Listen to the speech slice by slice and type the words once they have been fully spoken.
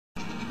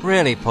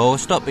Really, Paul,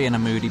 stop being a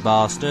moody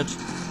bastard.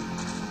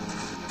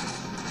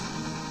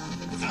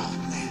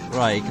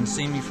 Right, you can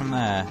see me from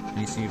there. Can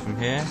you see me from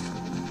here?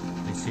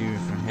 Can you see me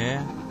from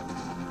here?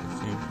 Can you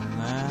see me from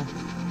there?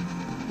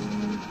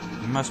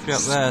 You must be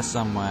up there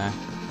somewhere.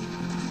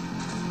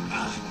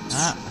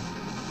 Ah.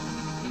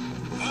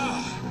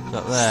 It's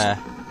up there.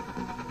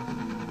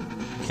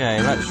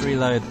 Okay, let's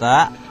reload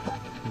that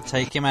and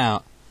take him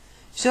out.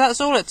 See,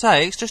 that's all it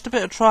takes, just a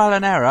bit of trial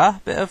and error,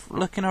 a bit of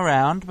looking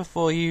around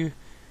before you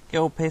get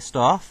all pissed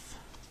off.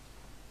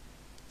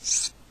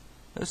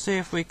 Let's see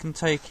if we can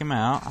take him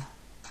out.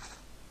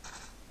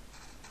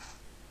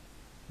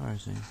 Where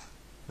is he?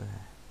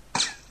 There.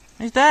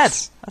 He's dead!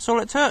 That's all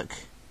it took!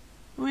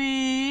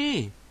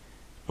 Whee!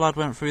 Blood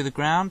went through the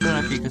ground, don't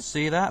know if you could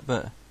see that,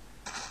 but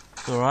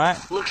it's alright.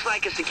 Looks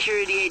like a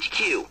security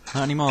HQ.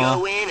 Not anymore.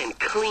 Go in and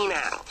clean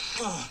out.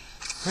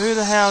 Who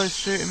the hell is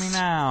shooting me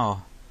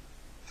now?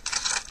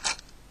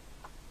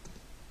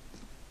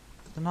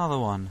 Another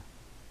one.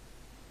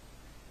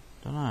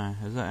 Don't know,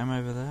 is that him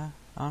over there?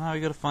 Oh no, we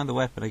gotta find the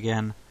weapon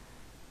again.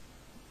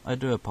 I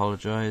do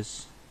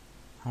apologise.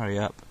 Hurry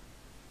up.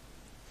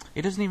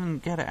 He doesn't even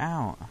get it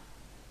out.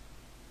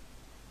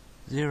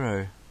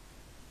 0.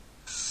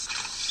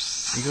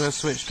 You gotta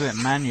switch to it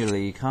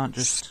manually, you can't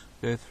just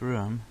go through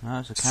them. No,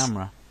 it's a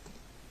camera.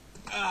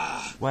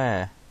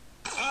 Where?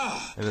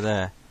 Over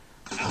there.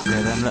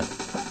 Okay then, look.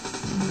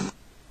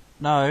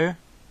 No.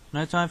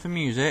 No time for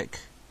music.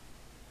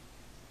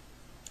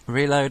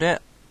 Reload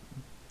it.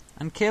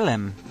 And kill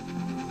him.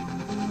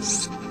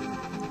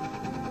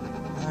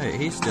 Oh,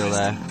 he's still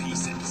there.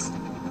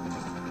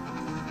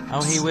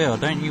 Oh, he will,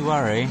 don't you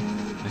worry,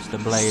 Mr.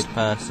 Blade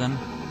person.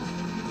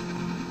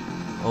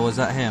 Or was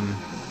that him?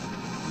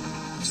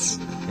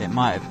 It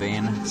might have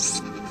been.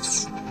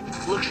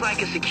 Looks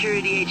like a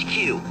security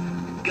HQ.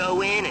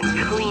 Go in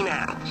and clean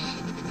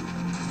house.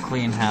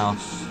 Clean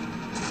house.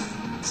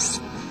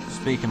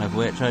 Speaking of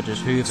which, I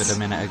just hoovered a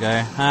minute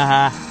ago.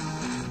 Haha.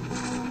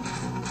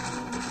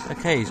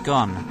 Okay, he's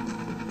gone.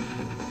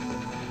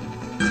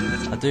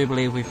 I do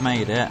believe we've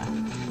made it.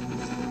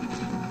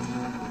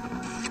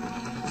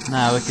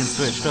 Now we can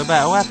switch to a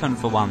better weapon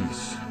for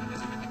once.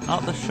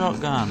 Not the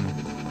shotgun.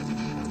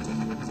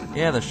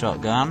 Yeah, the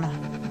shotgun.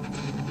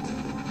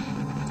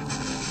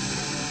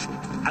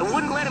 I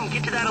wouldn't let him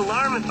get to that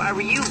alarm if I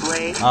were you,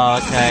 Blade. Oh,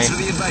 okay. Thanks for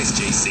the advice,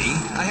 JC.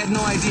 I had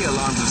no idea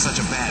alarms were such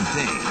a bad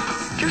thing.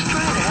 Just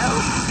trying to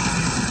help.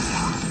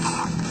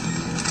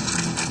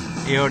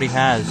 He already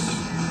has.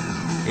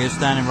 He was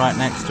standing right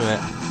next to it.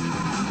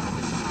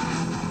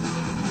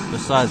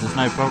 Besides, there's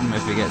no problem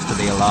if he gets to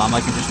the alarm. I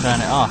can just turn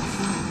it off.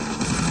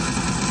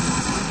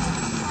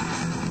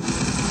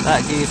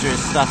 That geezer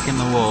is stuck in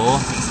the wall,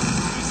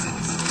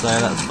 so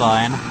that's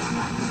fine.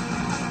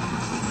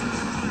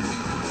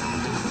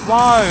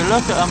 Whoa,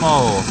 look at them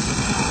all!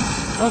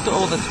 Look at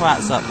all the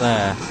twats up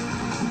there.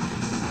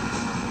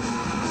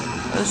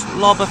 Let's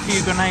lob a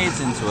few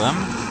grenades into them.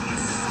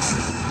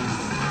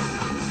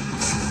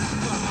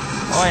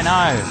 Oh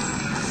no!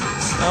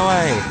 Go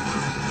away!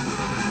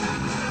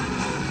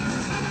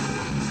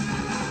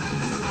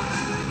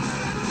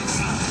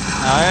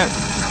 No!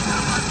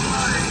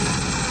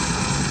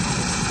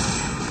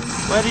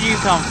 Where did you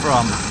come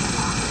from?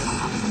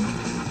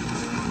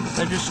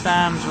 They just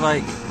stand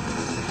like,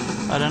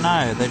 I don't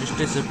know, they just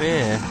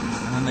disappear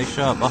and then they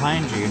show up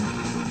behind you.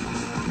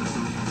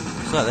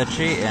 It's like they're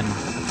cheating.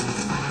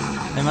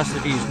 They must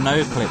have used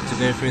no clip to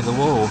go through the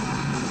wall.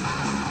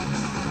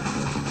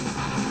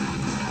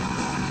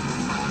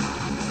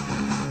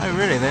 Oh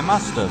really, they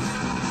must have.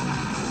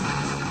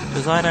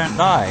 Because I don't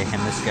die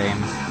in this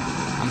game.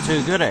 I'm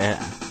too good at it.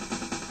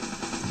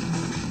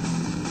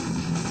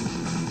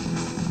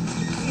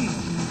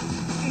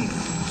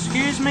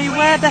 Excuse me,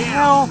 where the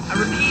hell?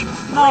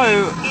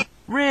 No,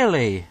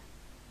 really?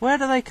 Where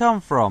do they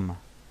come from?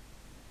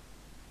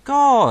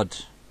 God!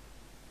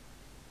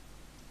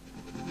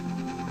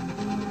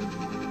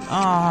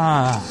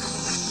 Ah.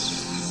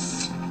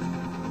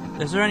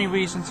 Is there any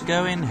reason to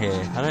go in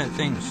here? I don't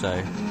think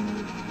so.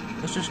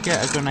 Let's just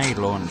get a grenade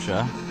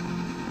launcher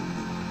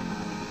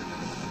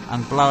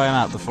and blow him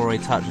up before he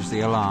touches the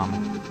alarm.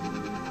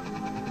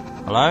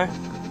 Hello?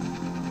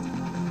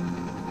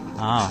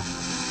 Ah.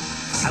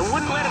 I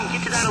wouldn't let him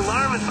get to that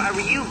alarm if I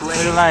were you,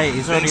 Blade. Too late,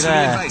 he's already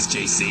there. Thanks for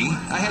the advice,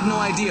 JC. I had no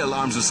idea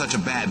alarms were such a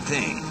bad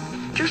thing.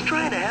 Just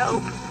trying to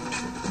help.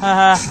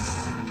 Haha.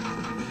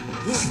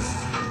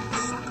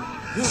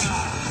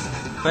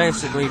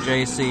 Basically,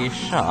 JC,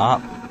 shut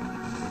up.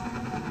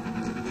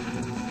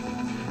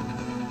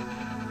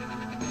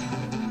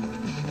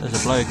 There's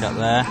a bloke up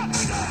there.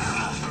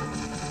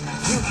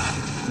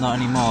 Not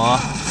anymore.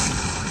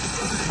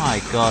 My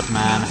God,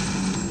 man.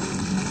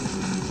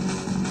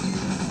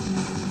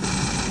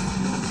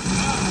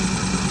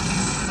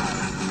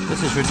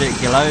 This is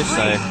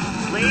ridiculoso.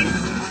 Blade,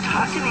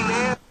 talk to me,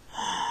 man.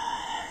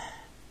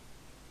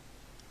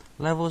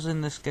 Levels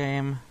in this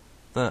game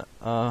that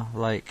are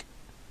like,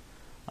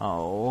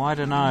 oh, I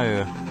don't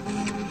know.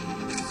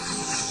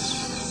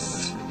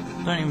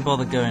 Don't even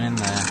bother going in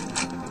there.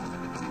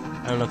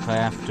 Oh look, I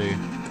have to.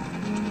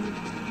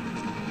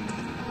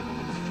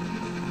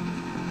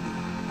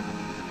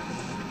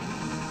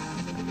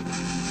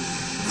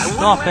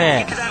 Stop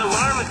Get it! to that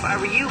alarm if I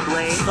were you,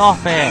 Blade. Stop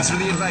Thanks it! for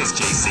the advice,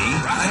 JC.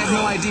 I had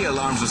no idea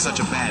alarms were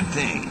such a bad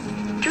thing.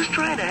 Just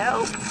trying to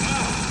help.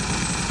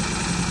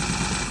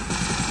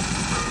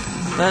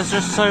 There's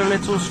just so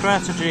little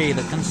strategy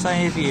that can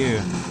save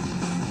you.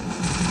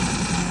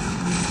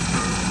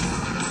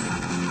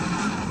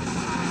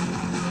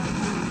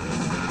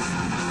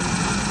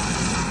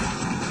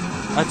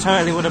 I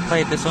totally would have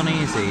played this on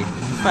easy.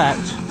 In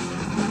fact,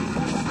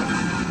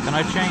 can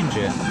I change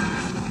it?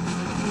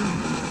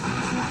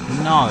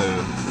 No.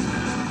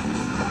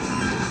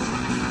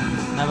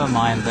 Never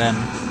mind then.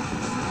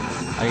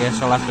 I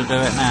guess I'll have to do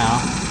it now.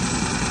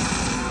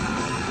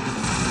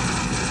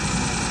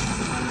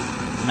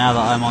 Now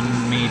that I'm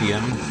on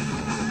medium.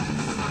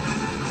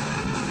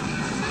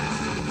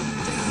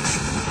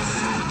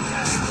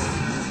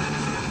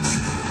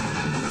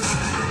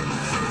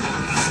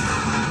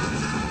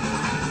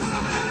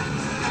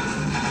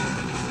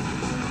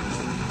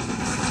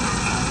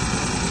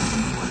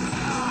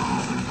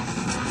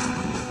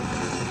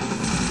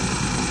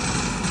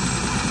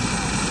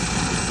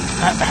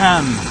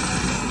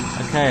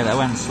 Okay, that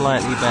went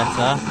slightly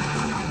better.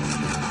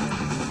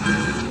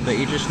 But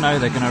you just know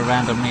they're going to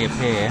randomly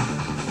appear.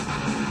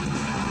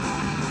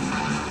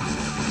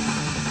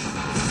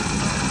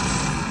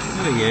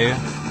 Who are you?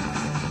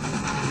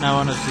 No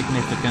one of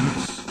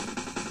significance.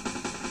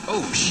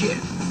 Oh, shit.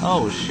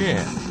 Oh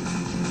shit.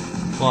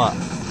 What?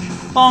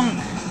 Bonk!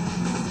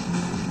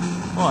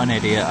 What an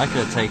idiot. I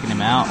could have taken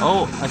him out.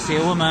 Oh, I see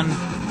a woman.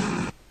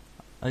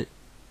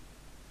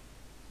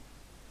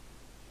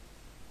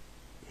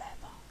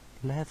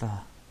 Leather.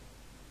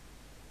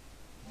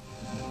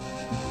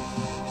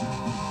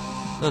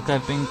 Look,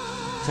 I've been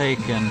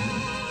taken.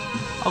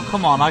 Oh,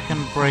 come on, I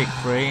can break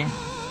free.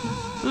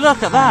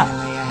 Look at that!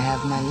 Finally, I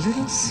have my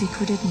little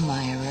secret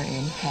admirer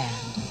in hand.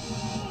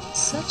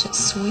 Such a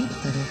sweet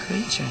little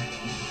creature.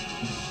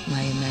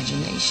 My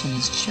imagination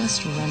is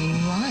just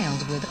running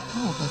wild with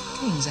all the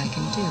things I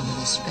can do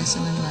with a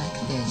specimen like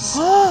this.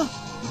 All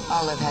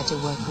I've had to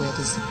work with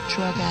is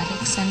drug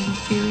addicts and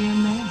inferior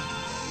men.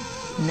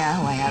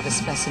 Now I have a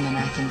specimen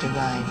I can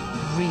derive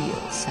real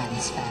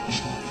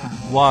satisfaction from.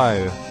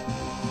 Whoa.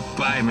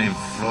 Buy me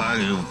fly,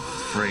 you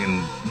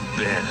friggin'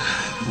 bitch.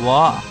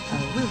 What?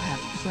 Oh, we'll have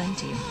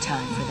plenty of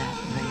time for that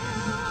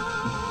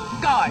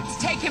later. Guards,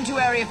 take him to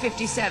Area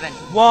 57.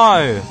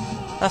 Whoa!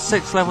 That's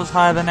 6 levels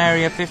higher than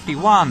Area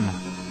 51.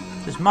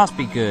 This must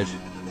be good.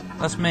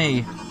 That's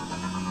me.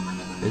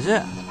 Is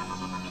it?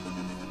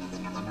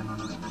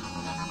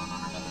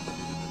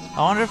 I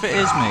wonder if it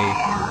is me.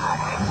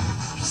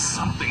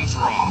 Something's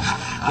wrong.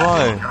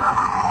 Whoa.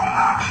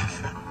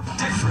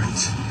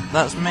 Different.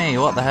 That's me.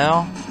 What the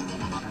hell?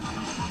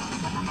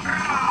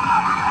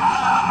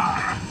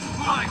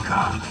 My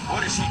God,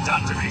 what has she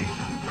done to me?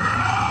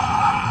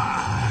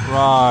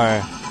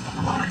 Bro.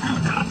 What have you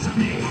done to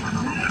me?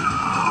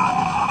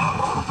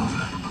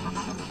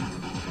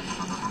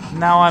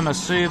 Now I'm a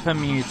super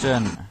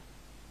mutant.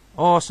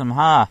 Awesome,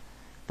 huh?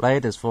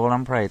 Blade has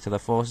fallen prey to the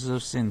forces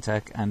of SiN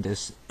and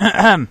is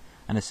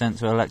and is sent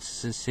to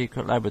Elexis'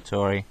 secret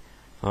laboratory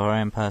for her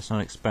own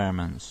personal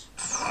experiments.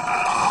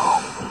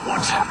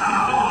 What?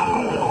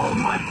 Oh,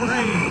 my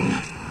brain!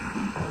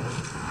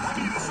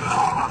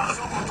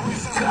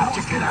 We've got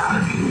to get out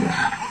of here.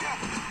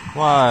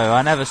 Whoa,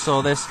 I never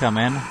saw this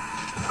coming.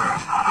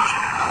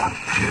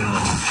 Kill.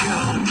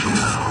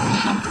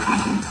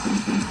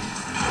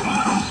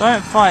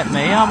 Don't fight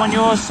me, I'm on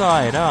your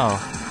side. Oh.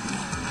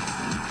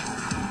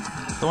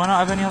 Do I not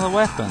have any other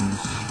weapons?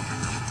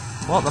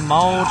 What, the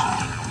mold?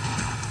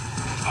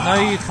 No,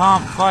 you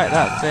can't fight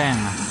that thing.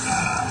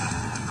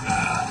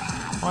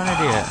 What an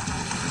idiot.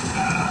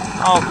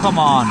 Oh, come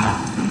on.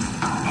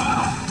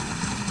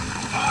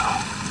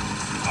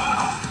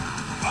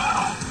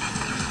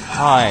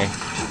 Hi.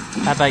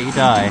 How about you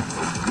die?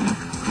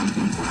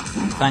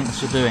 Thanks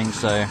for doing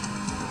so.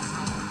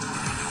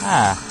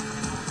 Ah.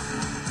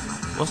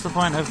 What's the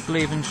point of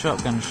leaving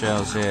shotgun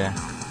shells here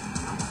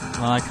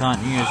when I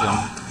can't use them?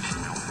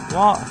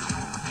 What?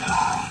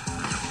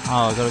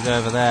 Oh, I've got to go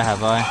over there,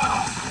 have I?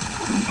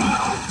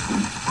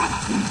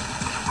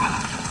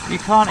 You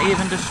can't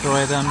even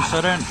destroy them,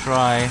 so don't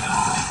try.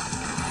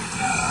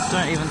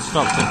 Don't even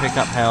stop to pick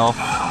up health.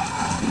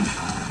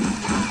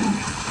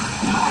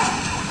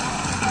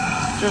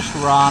 Just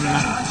run.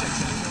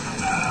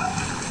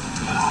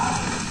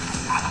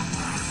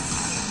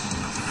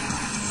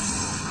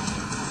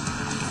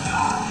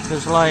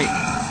 Because, like,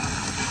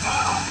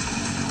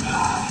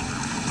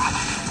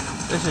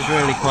 this is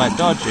really quite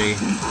dodgy.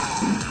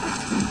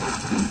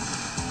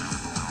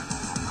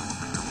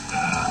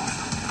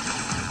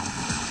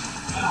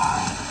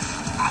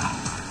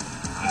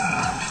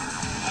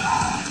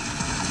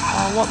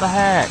 Oh, what the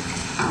heck?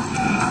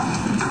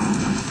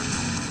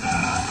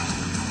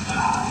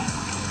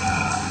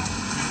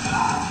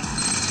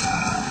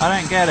 I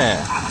don't get it.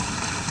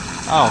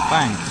 Oh,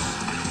 thanks.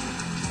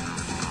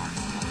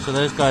 So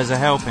those guys are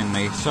helping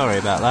me. Sorry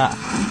about that.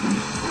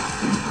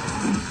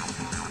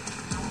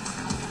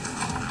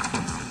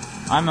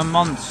 I'm a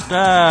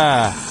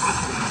monster.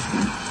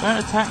 Don't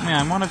attack me,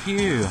 I'm one of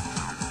you.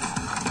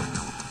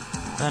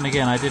 Then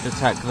again, I did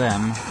attack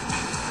them.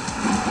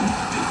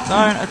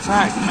 Don't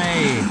attack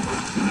me!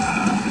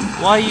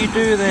 Why you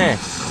do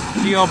this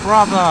to your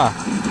brother?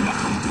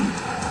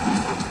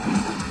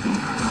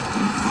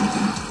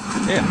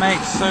 It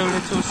makes so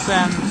little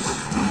sense.